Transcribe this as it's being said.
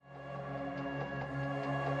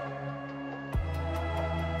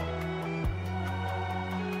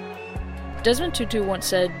Desmond Tutu once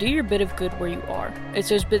said, "Do your bit of good where you are. It's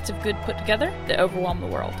those bits of good put together that overwhelm the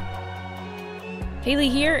world." Haley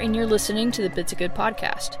here, and you're listening to the Bits of Good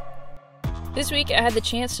podcast. This week, I had the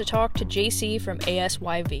chance to talk to JC from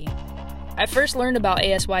ASYV. I first learned about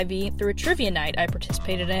ASYV through a trivia night I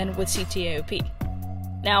participated in with CTAOP.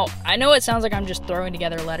 Now, I know it sounds like I'm just throwing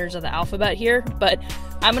together letters of the alphabet here, but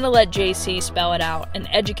I'm going to let JC spell it out and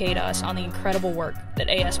educate us on the incredible work that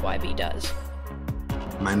ASYV does.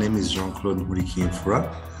 My name is Jean-Claude Murikinfura.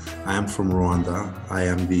 I am from Rwanda. I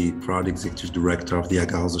am the proud executive director of the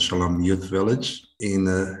Agahozo Shalom Youth Village.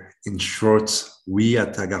 In short, we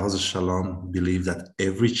at Agahozo Shalom believe that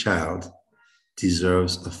every child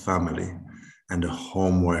deserves a family and a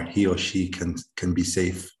home where he or she can be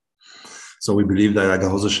safe. So we believe that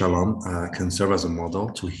Agahozo Shalom can serve as a model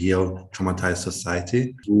to heal traumatized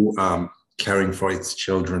society through caring for its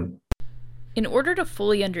children. In order to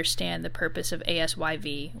fully understand the purpose of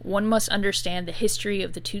ASYV, one must understand the history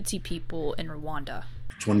of the Tutsi people in Rwanda.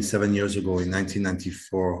 27 years ago, in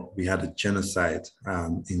 1994, we had a genocide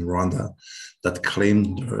in Rwanda that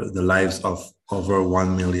claimed the lives of over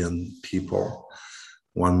 1 million people,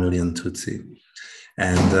 1 million Tutsi.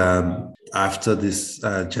 And after this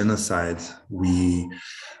genocide,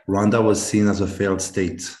 Rwanda was seen as a failed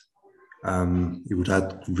state. It would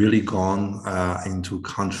have really gone into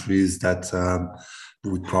countries that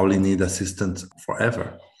would probably need assistance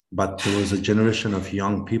forever. But there was a generation of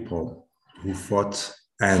young people who fought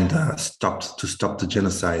and stopped the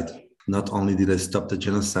genocide. Not only did they stop the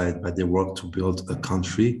genocide, but they worked to build a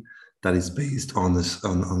country that is based on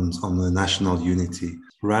the national unity.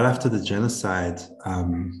 Right after the genocide,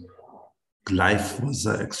 life was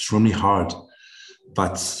extremely hard.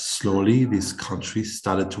 But slowly, this country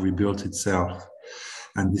started to rebuild itself.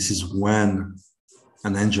 And this is when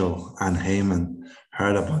an angel, Anne Heyman,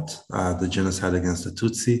 heard about the genocide against the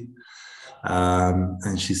Tutsi.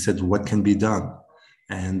 And she said, what can be done?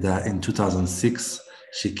 And in 2006,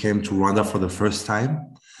 she came to Rwanda for the first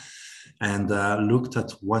time and looked at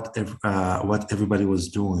what everybody was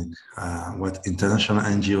doing, what international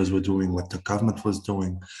NGOs were doing, what the government was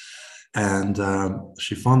doing. And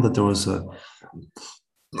she found that there was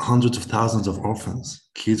hundreds of thousands of orphans,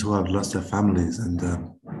 kids who have lost their families and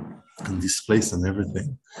displaced and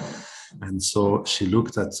everything. And so she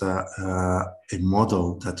looked at a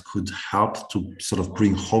model that could help to sort of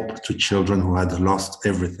bring hope to children who had lost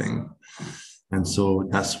everything. And so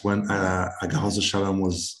that's when Agahozo Shalom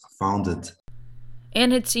was founded.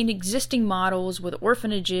 Anne had seen existing models with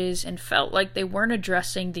orphanages and felt like they weren't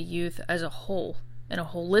addressing the youth as a whole, in a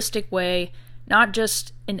holistic way, not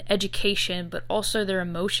just in education, but also their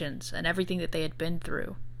emotions and everything that they had been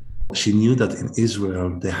through. She knew that in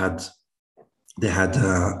Israel they had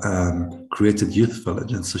created youth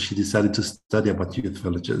villages, and so she decided to study about youth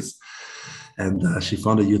villages. And she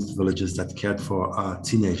found a youth villages that cared for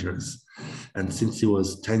teenagers. And since it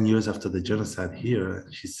was 10 years after the genocide here,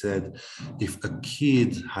 she said, if a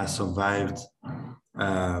kid has survived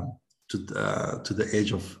to the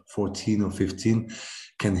age of 14 or 15,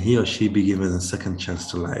 can he or she be given a second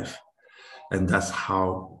chance to life? And that's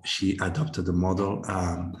how she adopted the model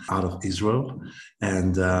out of Israel.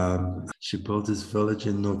 And she built this village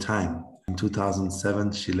in no time. In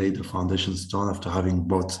 2007, she laid the foundation stone after having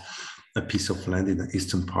bought a piece of land in the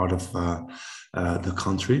eastern part of the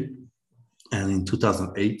country. And in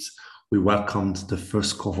 2008, we welcomed the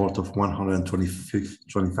first cohort of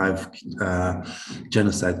 125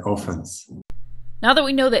 genocide orphans. Now that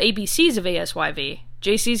we know the ABCs of ASYV,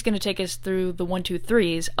 JC is going to take us through the 1, 2,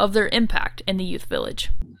 3s of their impact in the youth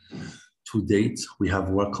village. To date, we have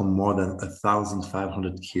welcomed more than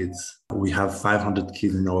 1,500 kids. We have 500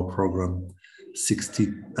 kids in our program.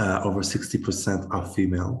 Over 60% are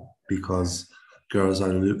female because girls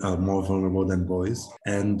are more vulnerable than boys.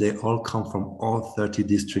 And they all come from all 30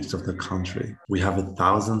 districts of the country. We have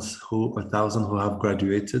 1,000 who have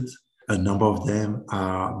graduated. A number of them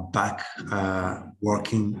are back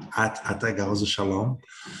working at Agahozo Shalom.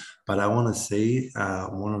 But I want to say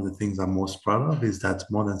one of the things I'm most proud of is that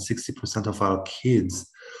more than 60% of our kids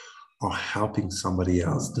are helping somebody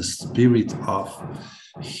else. The spirit of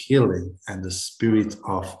healing and the spirit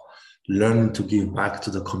of learning to give back to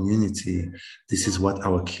the community, this is what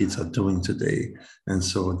our kids are doing today. And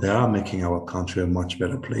so they are making our country a much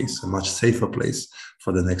better place, a much safer place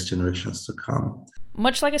for the next generations to come.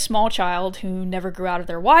 Much like a small child who never grew out of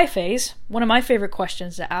their why phase, one of my favorite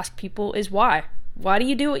questions to ask people is why? Why do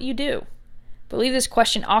you do what you do? I believe this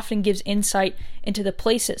question often gives insight into the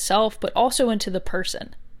place itself, but also into the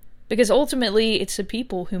person. Because ultimately, it's the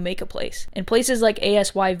people who make a place. And places like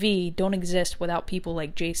ASYV don't exist without people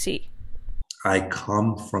like JC. I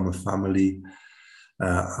come from a family,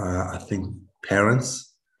 I think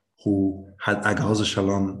parents who had Agha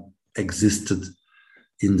Shalom existed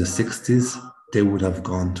in the 60s, they would have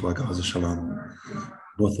gone to Agha Shalom.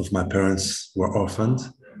 Both of my parents were orphaned.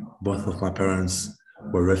 Both of my parents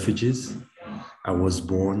were refugees. I was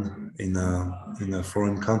born in a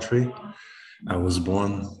foreign country. I was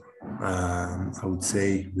born, I would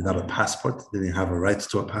say, without a passport. Didn't have a right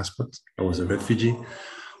to a passport. I was a refugee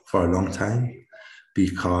for a long time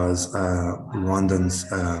because Rwandans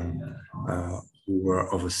who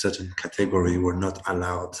were of a certain category were not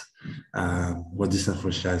allowed, were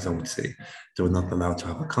disenfranchised, I would say. They were not allowed to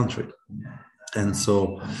have a country. And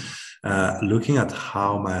so looking at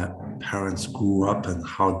how my parents grew up and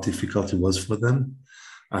how difficult it was for them,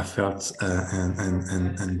 I felt,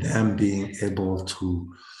 and them being able to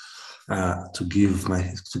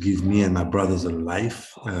give me and my brothers a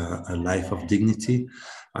life of dignity.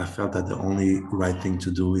 I felt that the only right thing to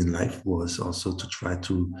do in life was also to try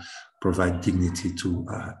to provide dignity to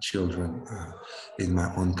children in my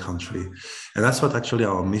own country. And that's what actually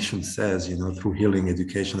our mission says, through healing,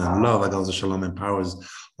 education, and love. Agha Shalom empowers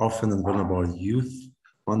orphan and vulnerable youth,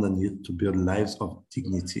 Rwandan youth, to build lives of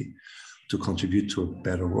dignity, to contribute to a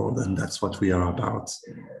better world. And that's what we are about,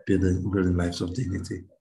 building lives of dignity.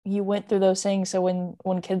 You went through those things, so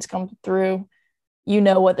when kids come through, you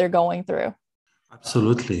know what they're going through.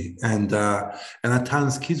 Absolutely. And at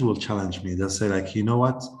times kids will challenge me. They'll say, like, you know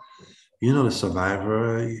what? You're not a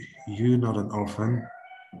survivor. You're not an orphan.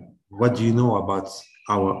 What do you know about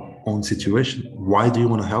our own situation? Why do you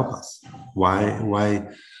want to help us? Why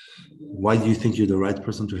do you think you're the right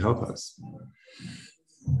person to help us?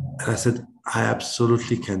 And I said, I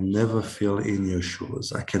absolutely can never feel in your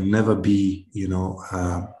shoes. I can never be, be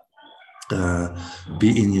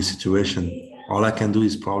in your situation. All I can do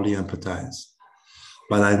is probably empathize.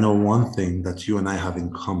 But I know one thing that you and I have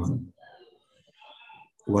in common.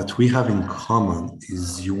 What we have in common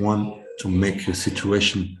is you want to make your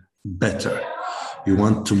situation better. You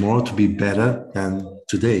want tomorrow to be better than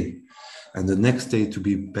today, and the next day to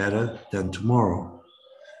be better than tomorrow.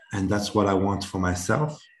 And that's what I want for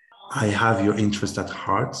myself. I have your interest at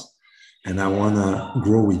heart, and I want to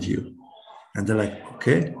grow with you. And they're like,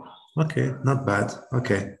 okay, not bad.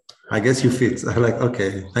 Okay, I guess you fit. I'm like,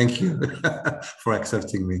 okay, thank you for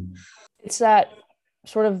accepting me. It's that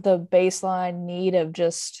sort of the baseline need of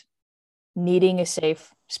just needing a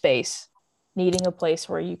safe space, needing a place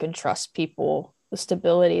where you can trust people, the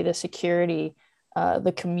stability, the security,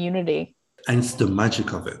 the community. And it's the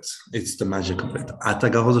magic of it. At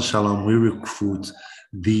Agha Shalom, we recruit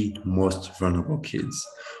the most vulnerable kids.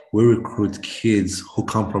 We recruit kids who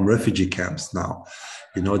come from refugee camps now.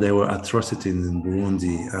 There were atrocities in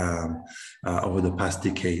Burundi over the past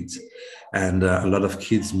decades. And a lot of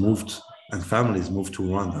kids moved and families moved to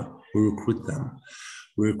Rwanda. We recruit them.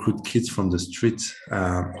 We recruit kids from the streets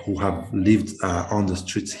who have lived on the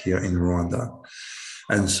streets here in Rwanda.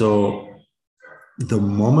 And so the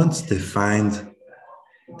moment they find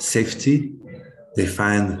safety, they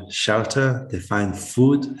find shelter, they find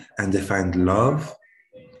food, and they find love,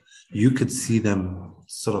 you could see them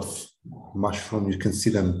sort of mushroom. You can see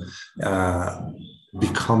them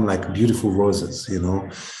become like beautiful roses,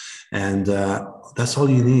 and that's all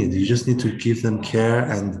you need. You just need to give them care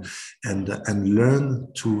and learn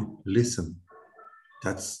to listen.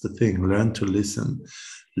 That's the thing. Learn to listen.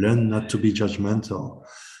 Learn not to be judgmental.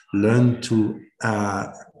 Learn to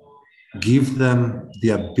give them the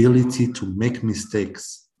ability to make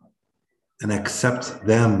mistakes and accept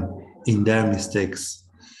them in their mistakes.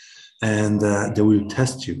 And they will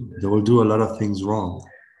test you. They will do a lot of things wrong,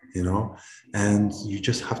 and you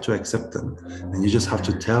just have to accept them. And you just have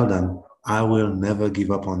to tell them, I will never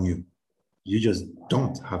give up on you. You just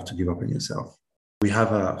don't have to give up on yourself. We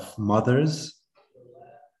have mothers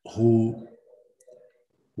who,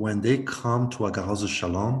 when they come to Agha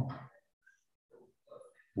Shalom,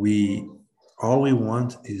 all we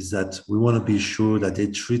want is that we want to be sure that they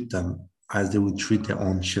treat them as they would treat their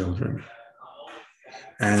own children.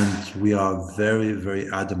 And we are very, very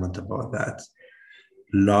adamant about that.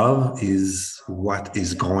 Love is what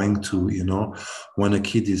is going to, when a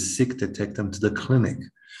kid is sick, they take them to the clinic.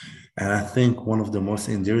 And I think one of the most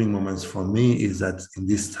endearing moments for me is that in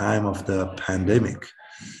this time of the pandemic,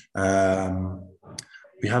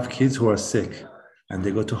 we have kids who are sick and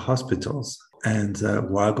they go to hospitals. And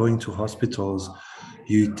while going to hospitals,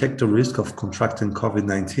 you take the risk of contracting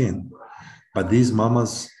COVID-19. But these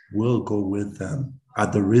mamas will go with them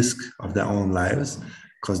at the risk of their own lives,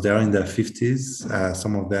 because they're in their 50s.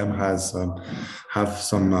 Some of them have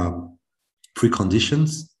some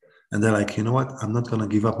preconditions. And they're like, you know what? I'm not going to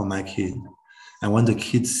give up on my kid. And when the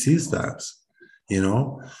kid sees that, you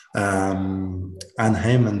know, Anne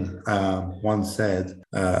Heyman once said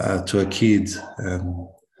to a kid,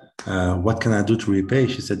 what can I do to repay?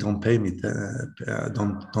 She said, don't pay me,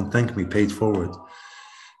 don't thank me, pay it forward.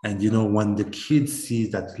 And, you know, when the kids see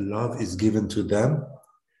that love is given to them,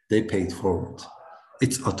 they pay it forward.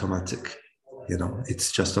 It's automatic, you know,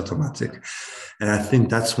 it's just automatic. And I think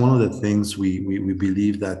that's one of the things we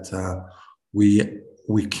believe that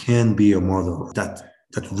we can be a model that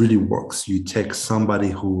really works. You take somebody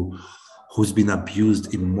who's been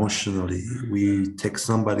abused emotionally. We take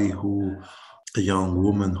somebody a young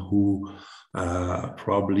woman who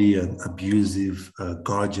probably an abusive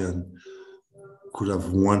guardian could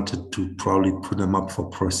have wanted to probably put them up for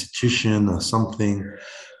prostitution or something.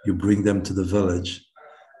 You bring them to the village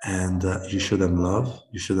and you show them love,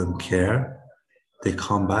 you show them care. They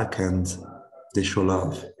come back and they show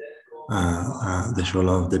love. They show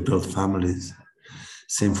love, they build families.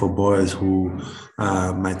 Same for boys who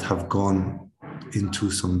might have gone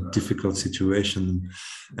into some difficult situation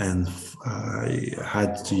and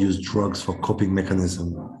had to use drugs for coping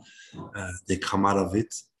mechanism. They come out of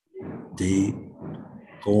it. They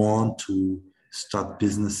go on to start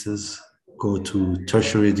businesses, go to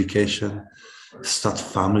tertiary education, start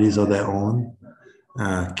families of their own,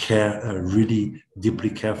 really deeply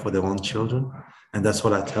care for their own children. And that's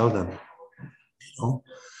what I tell them. You know,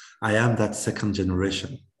 I am that second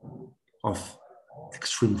generation of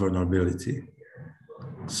extreme vulnerability.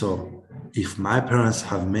 So if my parents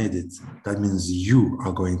have made it, that means you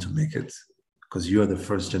are going to make it, because you are the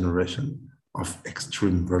first generation of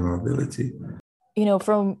extreme vulnerability. You know,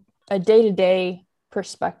 from a day-to-day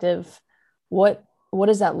perspective, what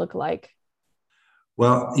does that look like?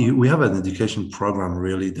 Well, we have an education program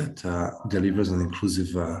really that delivers an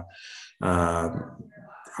inclusive,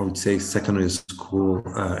 I would say, secondary school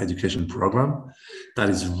education program that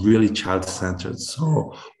is really child-centered.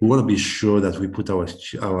 So we want to be sure that we put our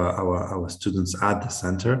students at the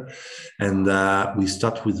center, and we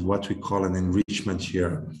start with what we call an enrichment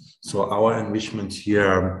year. So our enrichment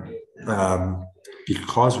year,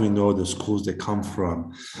 because we know the schools they come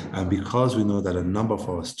from, and because we know that a number of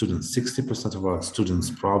our students, 60% of our students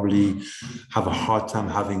probably have a hard time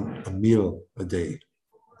having a meal a day.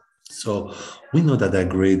 So we know that their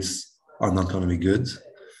grades are not going to be good.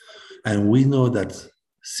 And we know that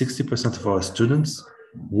 60% of our students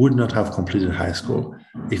would not have completed high school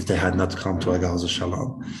if they had not come to Agahaz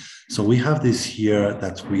Shalom. So we have this year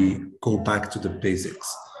that we go back to the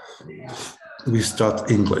basics. We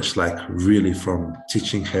start English, like really from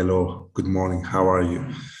teaching hello, good morning, how are you,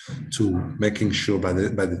 to making sure by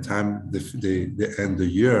the time they end the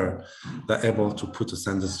year, they're able to put a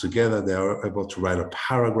sentence together, they are able to write a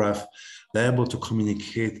paragraph, they're able to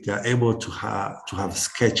communicate, they're able to have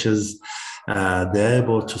sketches, they're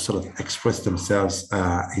able to sort of express themselves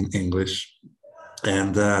in English.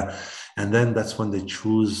 And then that's when they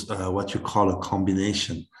choose what you call a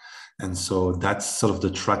combination. And so that's sort of the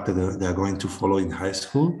track that they're going to follow in high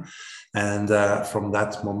school. And from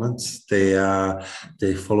that moment, they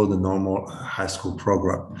follow the normal high school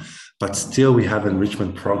program. But still, we have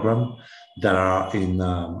enrichment program that are in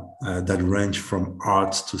that range from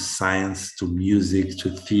arts to science to music to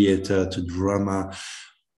theater to drama,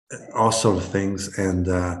 all sort of things, and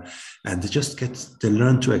they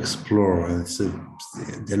learn to explore, and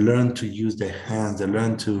they learn to use their hands, they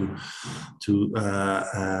learn to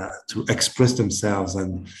express themselves,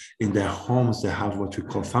 and in their homes they have what we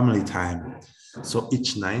call family time. So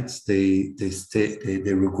each night they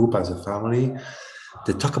regroup as a family.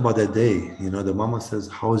 They talk about their day. You know, the mama says,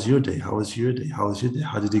 "How was your day? How was your day? How was your day?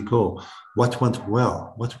 How did it go? What went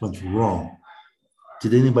well? What went wrong?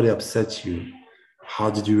 Did anybody upset you? How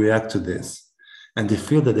did you react to this?" And they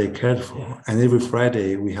feel that they're cared for. And every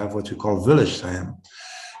Friday, we have what we call Village Time.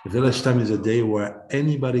 Village Time is a day where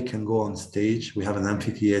anybody can go on stage. We have an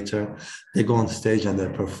amphitheater. They go on stage and they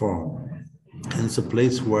perform. And it's a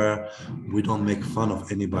place where we don't make fun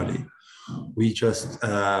of anybody. We just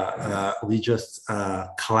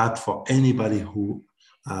clap for anybody who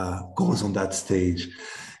goes on that stage.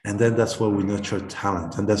 And then that's where we nurture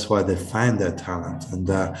talent, and that's why they find their talent. And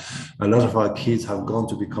a lot of our kids have gone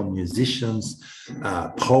to become musicians,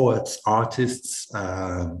 poets, artists,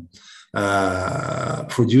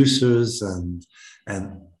 producers, and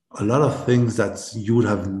a lot of things that you would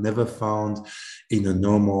have never found in a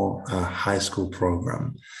normal high school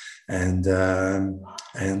program. And I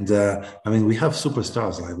mean, we have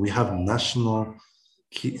superstars, like we have national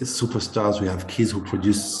superstars. We have kids who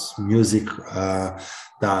produce music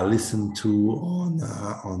that are listened to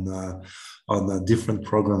on different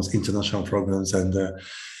programs, international programs, and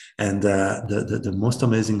And the most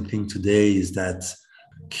amazing thing today is that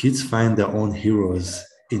kids find their own heroes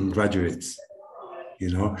in graduates.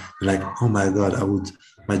 Like, oh my God,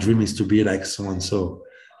 my dream is to be like so and so.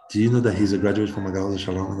 Do you know that he's a graduate from Agahaz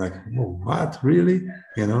Shalom? I'm like, oh, what, really?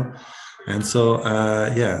 And so,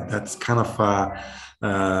 yeah, that's kind of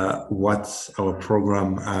what our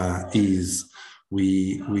program is.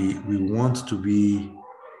 We want to be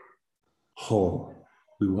whole.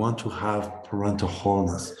 We want to have parental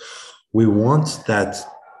wholeness. We want that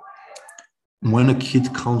when a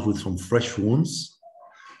kid comes with some fresh wounds,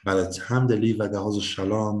 by the time they leave Agahaz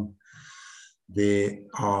Shalom, they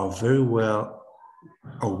are very well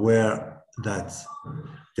aware that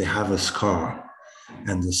they have a scar,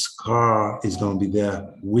 and the scar is going to be there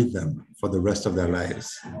with them for the rest of their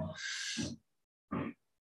lives.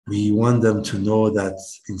 We want them to know that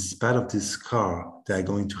in spite of this scar, they're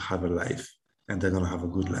going to have a life, and they're going to have a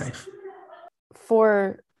good life.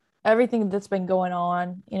 For everything that's been going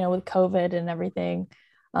on, with COVID and everything,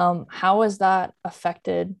 how has that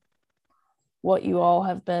affected the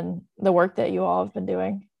work that you all have been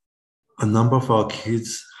doing? A number of our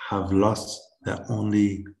kids have lost their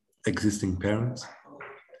only existing parents.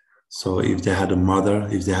 So if they had a mother,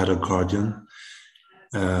 if they had a guardian,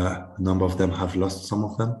 a number of them have lost some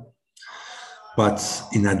of them. But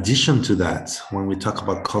in addition to that, when we talk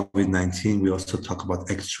about COVID-19, we also talk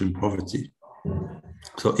about extreme poverty.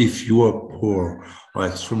 So if you are poor or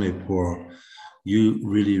extremely poor, you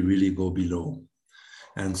really, really go below.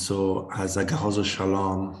 And so as Agahaz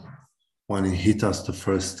Shalom, when it hit us the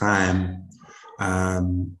first time,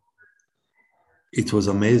 it was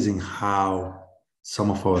amazing how some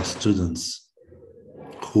of our students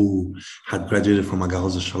who had graduated from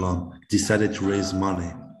Agahaz Shalom decided to raise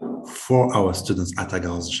money for our students at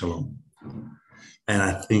Agahaz Shalom. And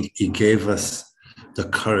I think it gave us the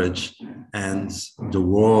courage and the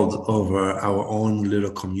world over our own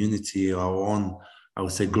little community, our own, I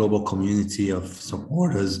would say, global community of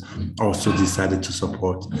supporters also decided to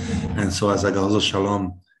support. And so as Agahaz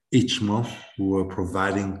Shalom, each month we were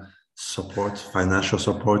providing support, financial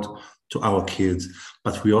support to our kids.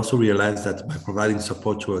 But we also realized that by providing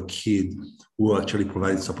support to a kid, we were actually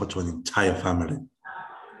providing support to an entire family.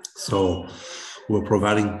 So we're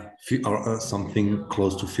providing something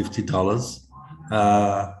close to $50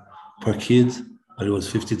 per kid, but it was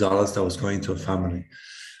 $50 that was going to a family.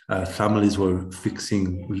 Families were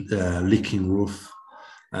fixing leaking roof.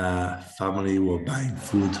 Family were buying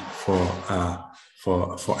food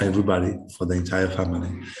for everybody, for the entire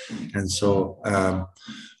family. And so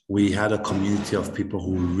we had a community of people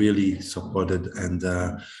who really supported, and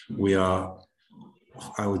we are,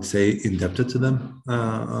 I would say, indebted to them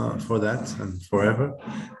for that and forever,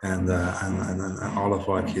 and all of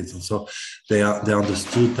our kids. And so they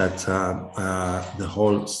understood that the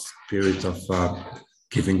whole spirit of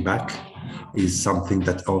giving back is something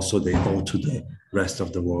that also they owe to the rest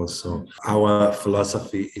of the world. So our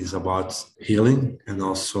philosophy is about healing and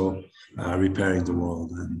also repairing the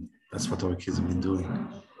world, and that's what our kids have been doing.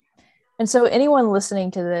 And so anyone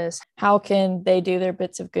listening to this, how can they do their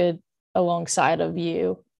bits of good alongside of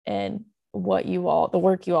you and the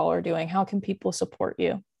work you all are doing? How can people support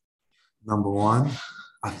you? Number one,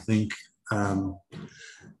 I think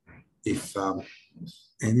if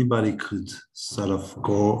anybody could sort of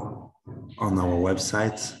go on our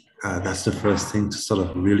website, that's the first thing, to sort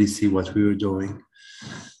of really see what we were doing.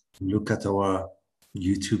 Look at our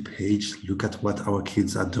YouTube page, look at what our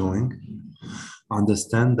kids are doing.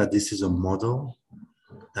 Understand that this is a model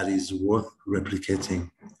that is worth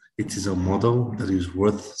replicating. It is a model that is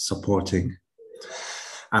worth supporting.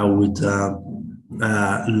 I would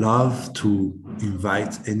love to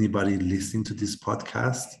invite anybody listening to this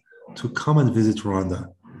podcast to come and visit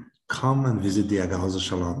Rwanda. Come and visit the Agahaz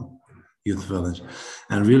Shalom Youth Village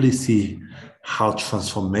and really see how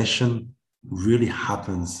transformation really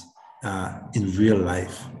happens in real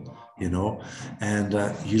life, and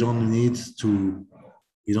you don't need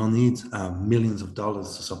millions of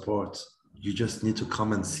dollars to support. You just need to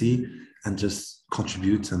come and see and just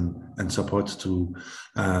contribute and support to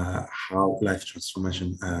how life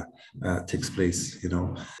transformation takes place.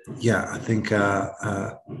 I think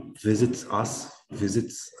visit us,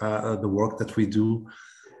 visit the work that we do,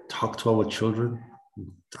 talk to our children.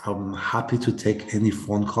 I'm happy to take any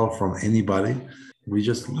phone call from anybody. We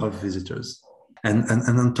just love visitors. And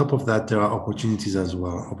on top of that, there are opportunities as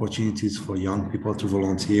well, opportunities for young people to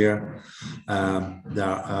volunteer. There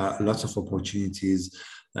are lots of opportunities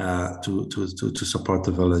to support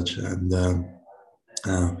the village. And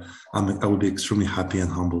I would be extremely happy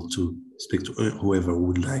and humbled to speak to whoever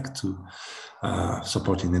would like to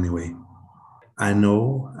support in any way.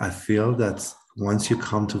 I feel that once you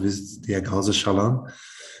come to visit the Agalza Shalom,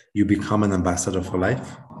 you become an ambassador for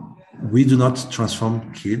life. We do not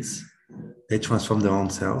transform kids. They transform their own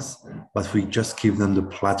selves, but we just give them the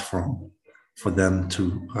platform for them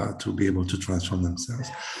to be able to transform themselves.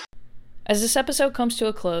 As this episode comes to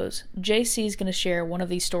a close, JC is going to share one of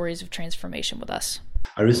these stories of transformation with us.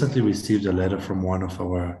 I recently received a letter from one of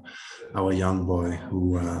our young boy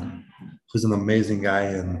who's an amazing guy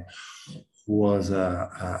and who is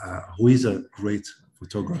a great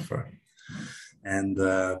photographer. And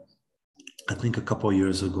I think a couple of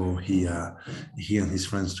years ago, he and his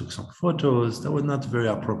friends took some photos that were not very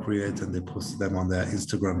appropriate, and they posted them on their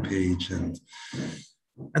Instagram page. And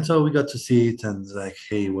so we got to see it, and like,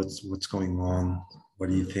 hey, what's going on? What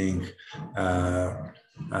do you think?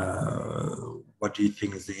 What do you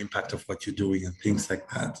think is the impact of what you're doing, and things like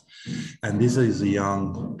that? And this is a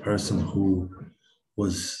young person who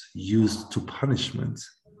was used to punishment,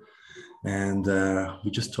 and we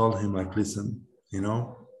just told him, like, listen,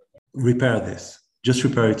 repair this. Just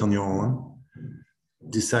repair it on your own.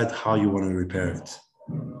 Decide how you want to repair it.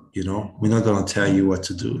 We're not going to tell you what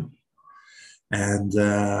to do. And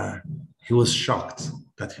he was shocked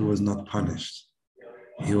that he was not punished.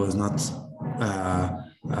 He was not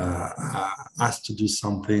asked to do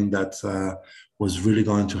something that was really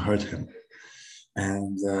going to hurt him.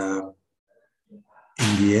 And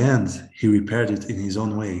in the end, he repaired it in his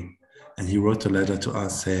own way. And he wrote a letter to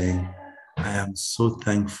us saying, I am so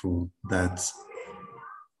thankful that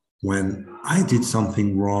when I did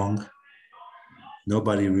something wrong,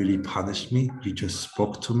 nobody really punished me. You just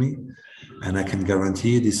spoke to me. And I can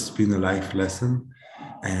guarantee you this has been a life lesson.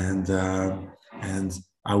 And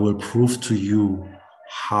I will prove to you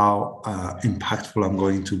how impactful I'm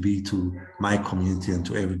going to be to my community and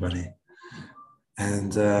to everybody.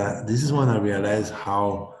 And this is when I realized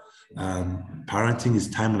how parenting is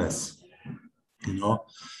timeless. You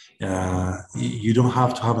don't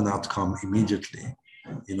have to have an outcome immediately.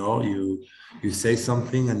 You say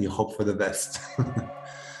something and you hope for the best.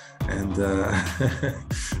 And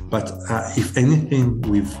but if anything,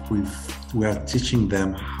 we are teaching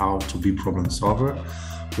them how to be problem solver.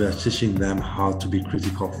 We are teaching them how to be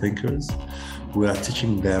critical thinkers. We are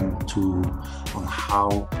teaching them on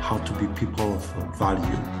how to be people of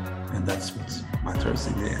value, and that's what matters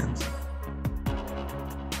in the end.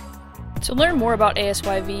 To learn more about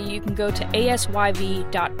ASYV, you can go to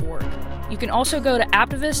asyv.org. You can also go to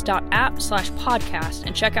aptivist.app/podcast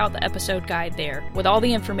and check out the episode guide there with all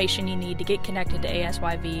the information you need to get connected to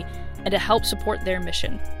ASYV and to help support their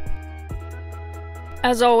mission.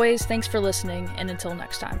 As always, thanks for listening, and until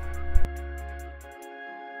next time.